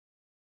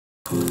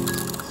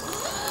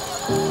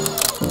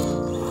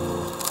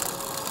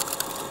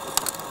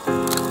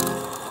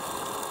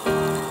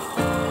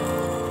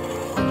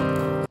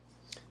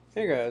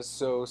Hey guys,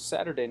 so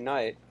Saturday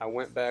night I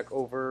went back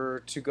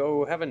over to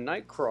go have a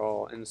night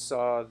crawl and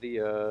saw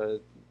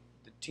the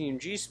Team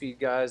G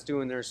Speed guys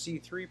doing their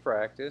C3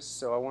 practice,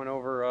 so I went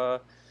over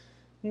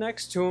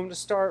next to them to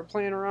start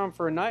playing around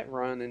for a night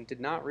run and did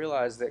not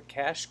realize that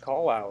cash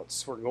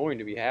callouts were going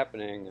to be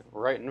happening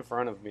right in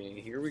front of me.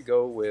 Here we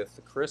go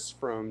with Chris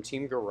from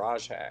Team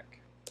Garage Hack.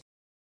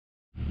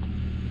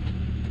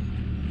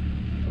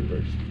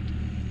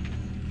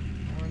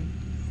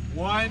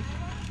 One.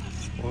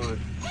 He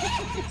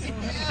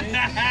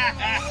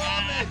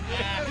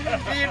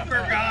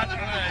forgot.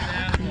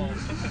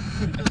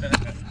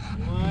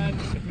 One.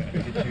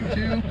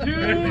 Two.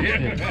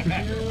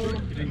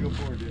 He didn't go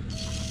forward yet.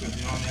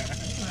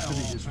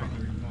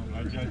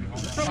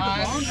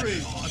 Five.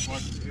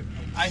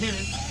 I hit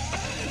it.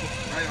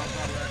 Right on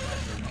top of that.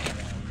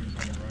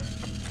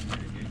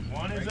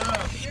 One is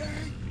up.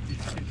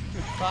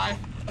 Five.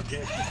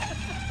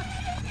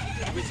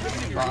 I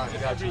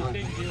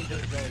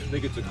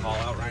think it's a call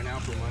out right now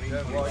for money.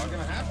 Yeah, well, he's going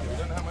to have to. He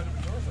doesn't have much of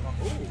a choice.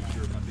 Oh,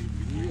 sure.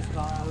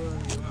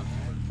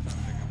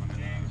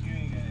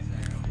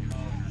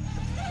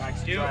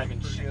 I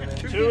think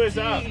Two is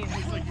up.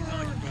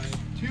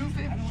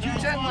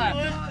 210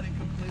 left.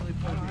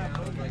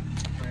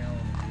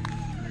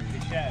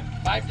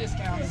 5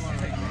 discounts.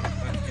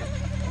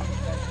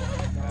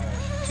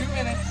 2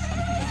 minutes.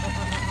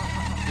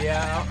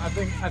 Yeah, I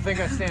think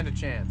I stand a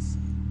chance.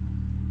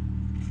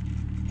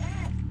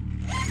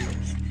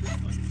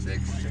 6. 7.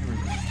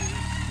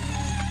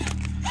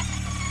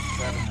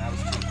 That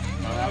was 2.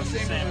 That was the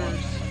same one. I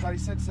thought he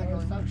said second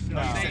or first.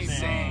 No,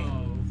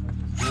 same.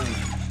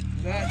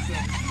 That's it.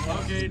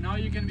 Okay, now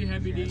you can be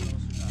happy, D.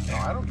 No,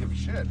 I don't give a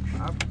shit.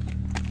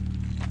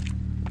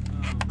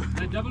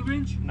 The double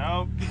winch?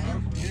 No.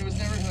 It was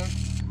never hooked.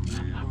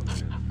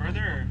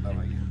 Further. I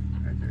like it.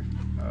 Right there.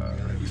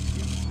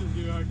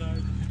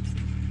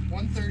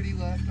 130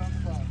 left on the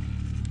clock.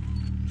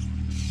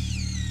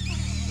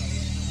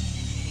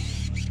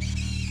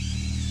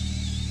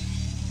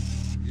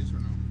 Yes or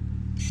no?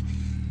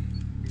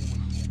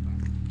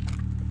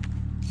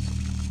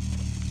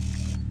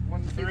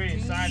 3.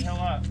 Side hill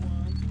up.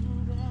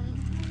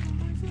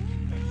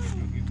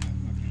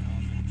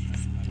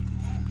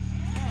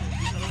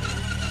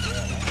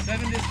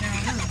 7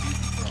 discounts.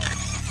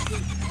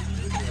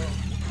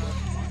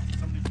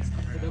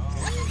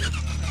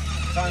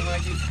 Time,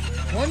 Mikey.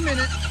 1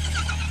 minute.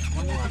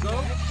 1 minute to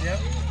go? Yep.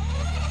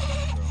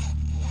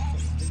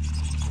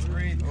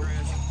 3,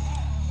 Chris.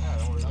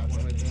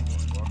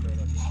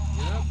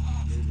 Yep.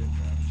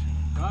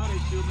 Got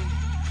it, Cuban.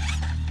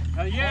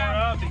 Yeah.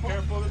 4 up. Be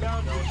careful of the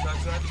boundary.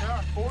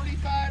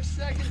 45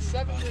 seconds,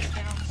 7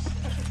 discounts.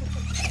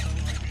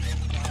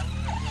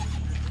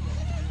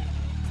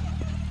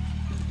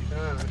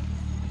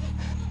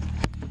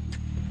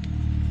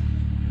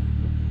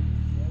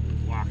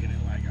 Walking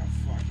it like a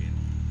fucking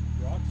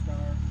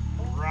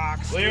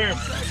rock star. Clear.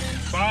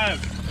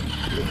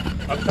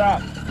 5. Up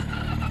top.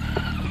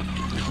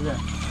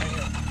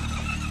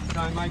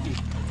 Time, Mikey.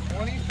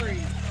 23.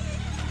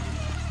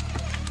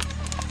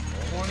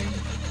 20.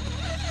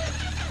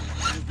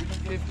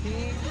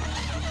 15.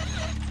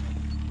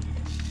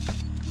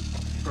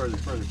 Further.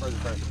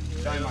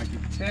 Time, Mikey.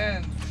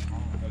 10.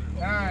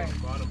 9.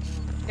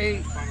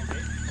 8.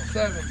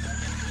 7.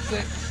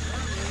 6.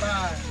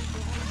 5.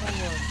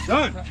 4.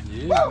 Done.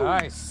 Yeah,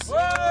 nice.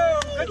 Whoa!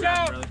 Good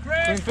job,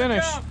 Chris. Clean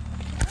finish.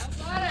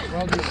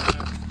 Well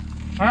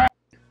done.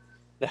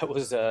 That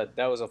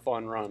was a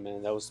fun run,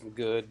 man. That was some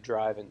good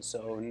driving.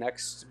 So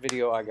next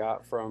video I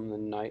got from the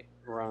night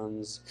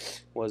runs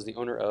was the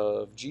owner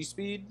of G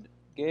Speed,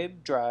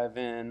 Gabe,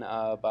 driving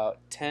about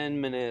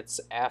 10 minutes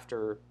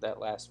after that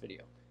last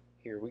video.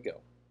 Here we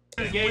go.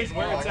 Gauge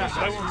where it's at.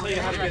 I won't tell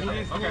you how to get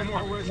there. Okay.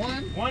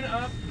 1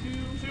 up,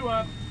 2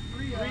 up,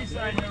 3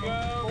 side to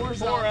go,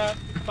 4 up,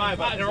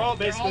 5 up. They're all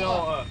basically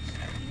all up.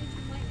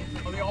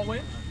 Are they all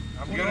win?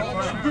 I'm good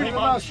at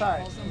Call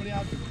somebody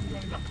out.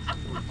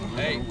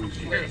 Hey,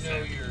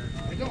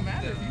 It don't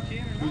matter if you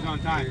can or who's on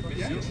time?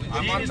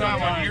 I'm on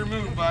time. On your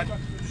move, bud.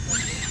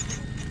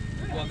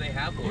 Well, they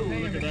have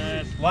one. Look at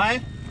that.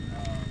 Why?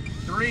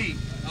 3.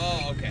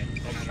 Oh, okay.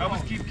 I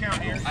always keep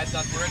count here. I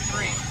thought we're at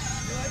 3.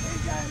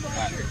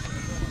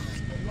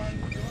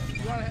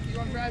 You want to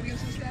drive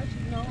against the statue?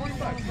 No. 20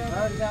 bucks.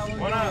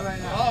 1 up.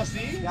 Oh,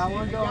 see? Got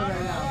one going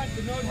right now.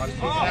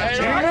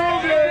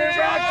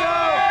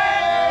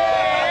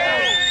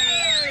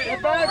 It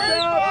backs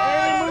up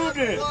and he moved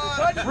it.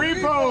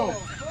 Repo.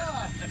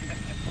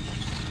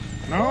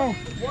 No?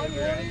 We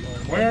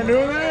aren't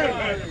doing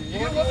that.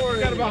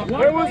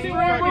 There was 3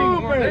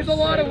 movements. There's a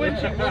lot of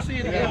windshield. We'll see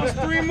it again. It was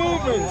 3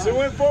 movements. It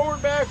went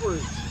forward,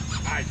 backwards.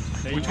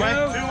 Which way? 2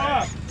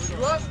 up.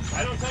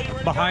 I don't tell you where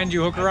to Behind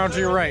you, hook around to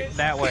your right,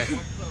 that way.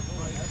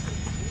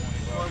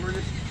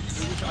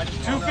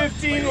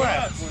 2:15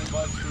 left.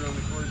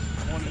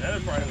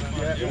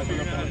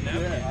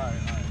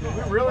 We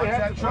really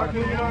have to truck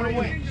it on the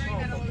wing.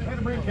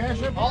 to bring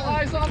cash up? All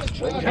eyes on the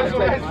truck. I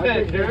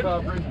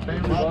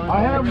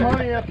have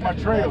money at my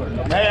trailer.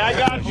 Hey, I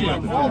got you.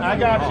 I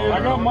got you. I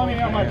got money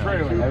at my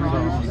trailer.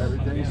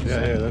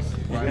 Yeah, that's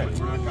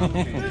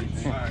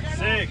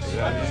 6.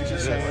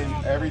 Just saying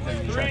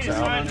everything checks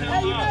out. I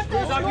got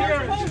the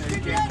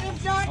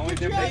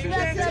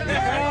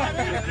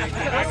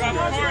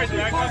cards.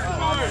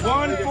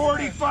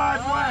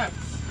 145 left.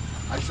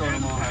 I showed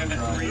them all how to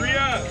drive. 3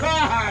 up.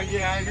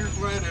 Yeah, here's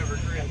whatever.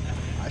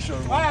 I showed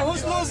them all. All right,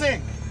 who's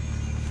losing?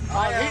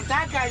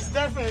 That guy's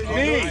definitely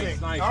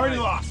losing. I already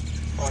lost.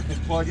 Fucking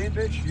plug in,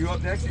 bitch. You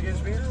up next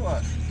against me or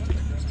what?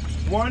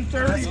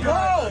 130. Let's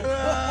go!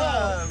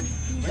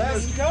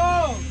 Let's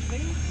go!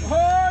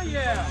 Oh,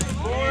 yeah.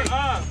 4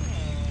 up.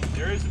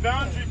 There is a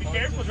boundary. Be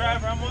careful,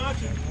 driver. I'm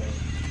watching.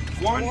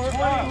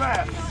 120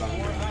 left.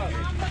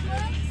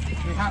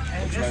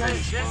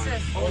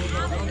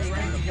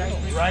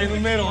 Right in the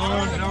middle.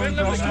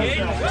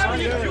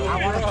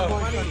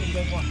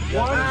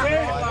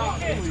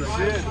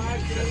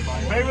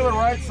 Maybe the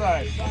right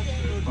side.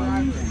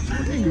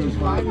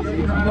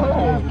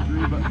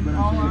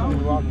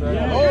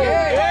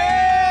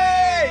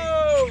 Hey!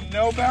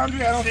 No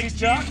boundary. I don't see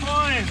Chuck.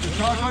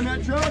 Talk on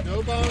that truck?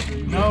 No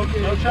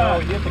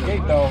Chuck. Hit the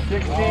gate though.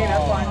 16,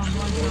 that's fine.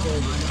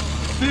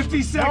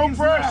 50 seconds.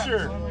 No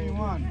pressure.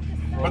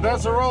 But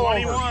that's a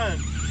rollover. 21.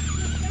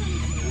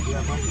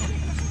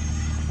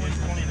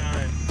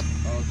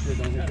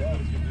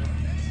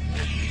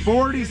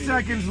 40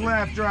 seconds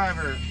left,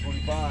 driver.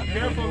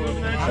 Careful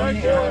moving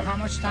that truck. How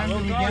much time do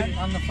we get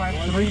on the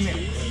 5? 3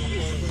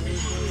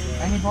 minutes.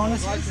 Any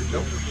bonuses?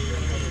 Nope.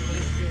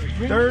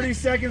 30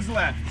 seconds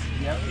left.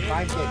 Yep,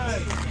 5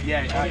 kids.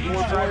 Yeah,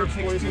 each driver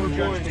takes 2,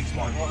 judge takes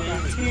 1.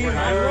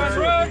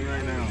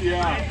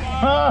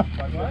 Yeah.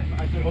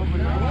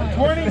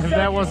 20 If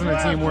that wasn't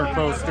a teamwork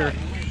poster.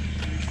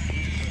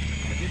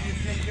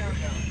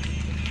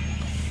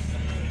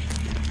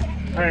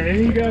 Hey, any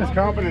of you guys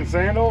comping in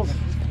sandals?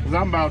 Because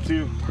I'm about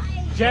to.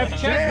 Jeff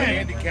Chesney.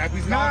 Handicap.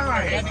 He's not for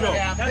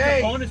handicap. That's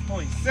a bonus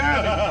point.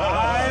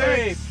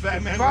 7, 6,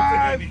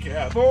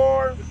 5,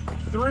 4,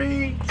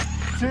 3,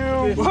 2.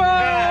 Whoa!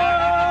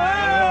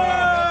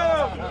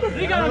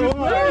 He got him.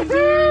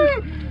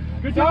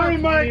 Good Sorry,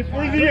 job, Mike. Steve.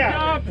 Where's he Good at?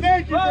 job.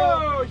 Thank you, bro.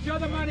 Whoa, show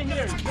the money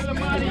here. Show the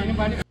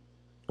money.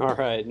 All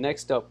right,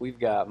 next up we've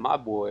got my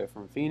boy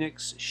from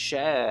Phoenix,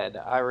 Shad.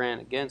 I ran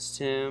against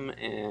him,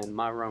 and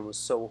my run was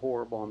so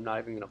horrible I'm not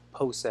even going to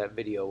post that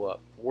video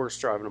up.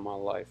 Worst driving of my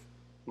life.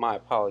 My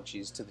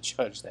apologies to the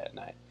judge that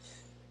night.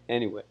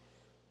 Anyway,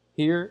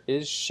 here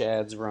is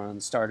Shad's run.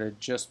 Started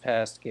just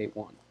past gate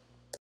 1.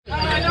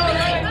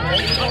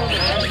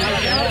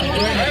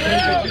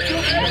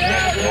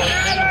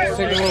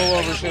 Take a little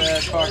over,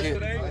 Shad. Fuck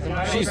it.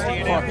 She's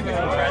fucking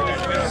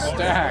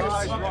stacked.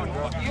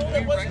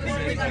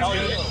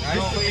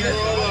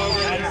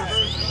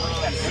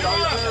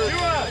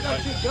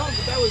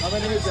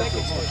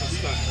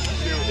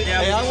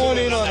 Hey, I want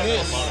in on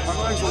this.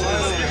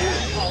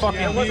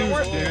 Fucking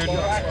huge, dude.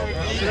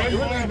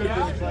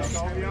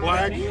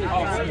 Black.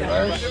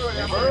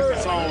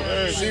 So,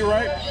 see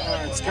right?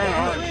 It's kind of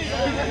hard.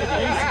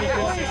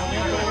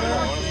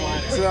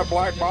 See that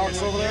black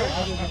box over there?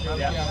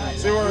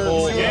 See where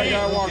that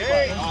guy walked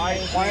by?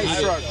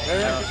 Blank's truck.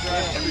 There?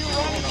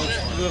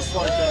 Just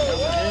like that.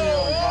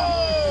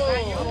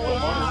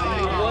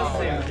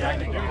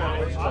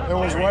 It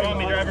was white.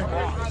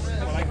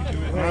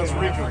 That's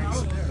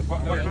Rico's.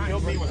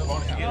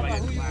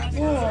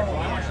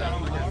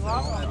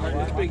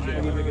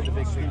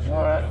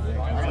 Alright.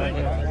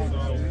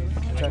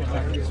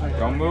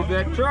 Don't move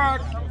that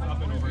truck.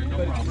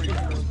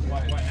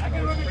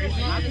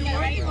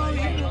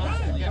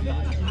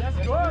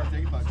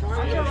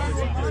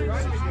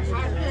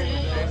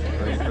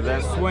 Ready for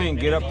that swing.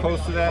 Get up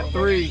close to that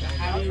 3.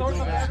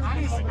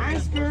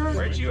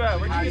 Where'd you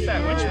get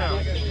that? Which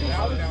mount?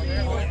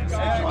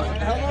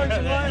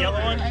 That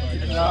yellow one?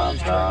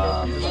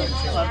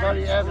 My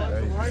buddy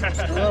Evan.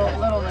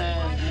 Little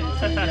man.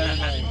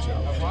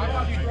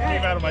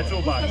 Came out of my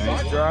toolbox.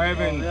 Nice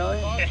driving.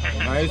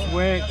 Nice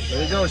winch.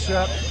 There you go,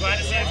 Shep. Glad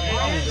to see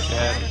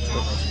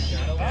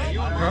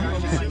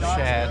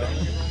Shad.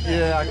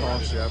 Yeah, I call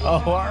him Chef. Oh,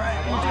 all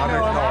right. I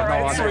never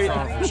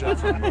saw him from Chef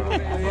from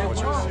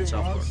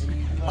Southwood.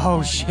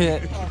 Oh,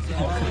 shit.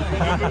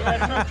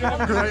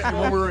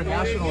 When we were in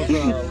Nationals,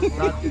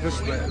 not this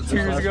 2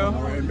 years ago? We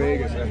were in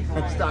Vegas.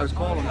 I was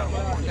calling him.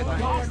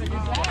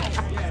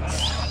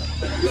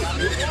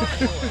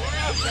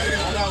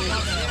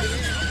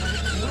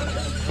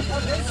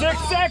 6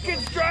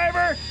 seconds,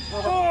 driver.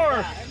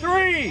 4,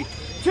 3,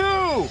 2,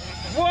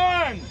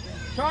 1.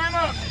 Time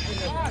up.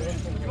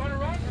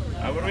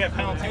 What do we have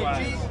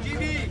penalty-wise?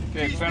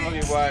 Okay,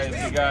 penalty-wise,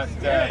 we got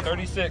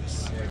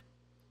 36.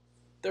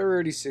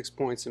 36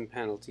 points in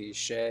penalties.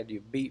 Shad,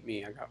 you beat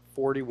me. I got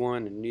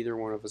 41, and neither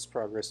one of us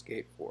progressed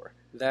gate 4.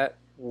 That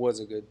was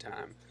a good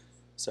time,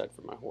 aside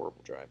from my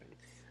horrible driving.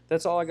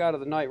 That's all I got of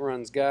the night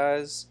runs,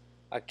 guys.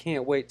 I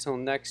can't wait till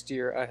next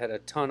year. I had a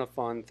ton of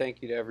fun.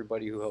 Thank you to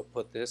everybody who helped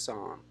put this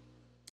on.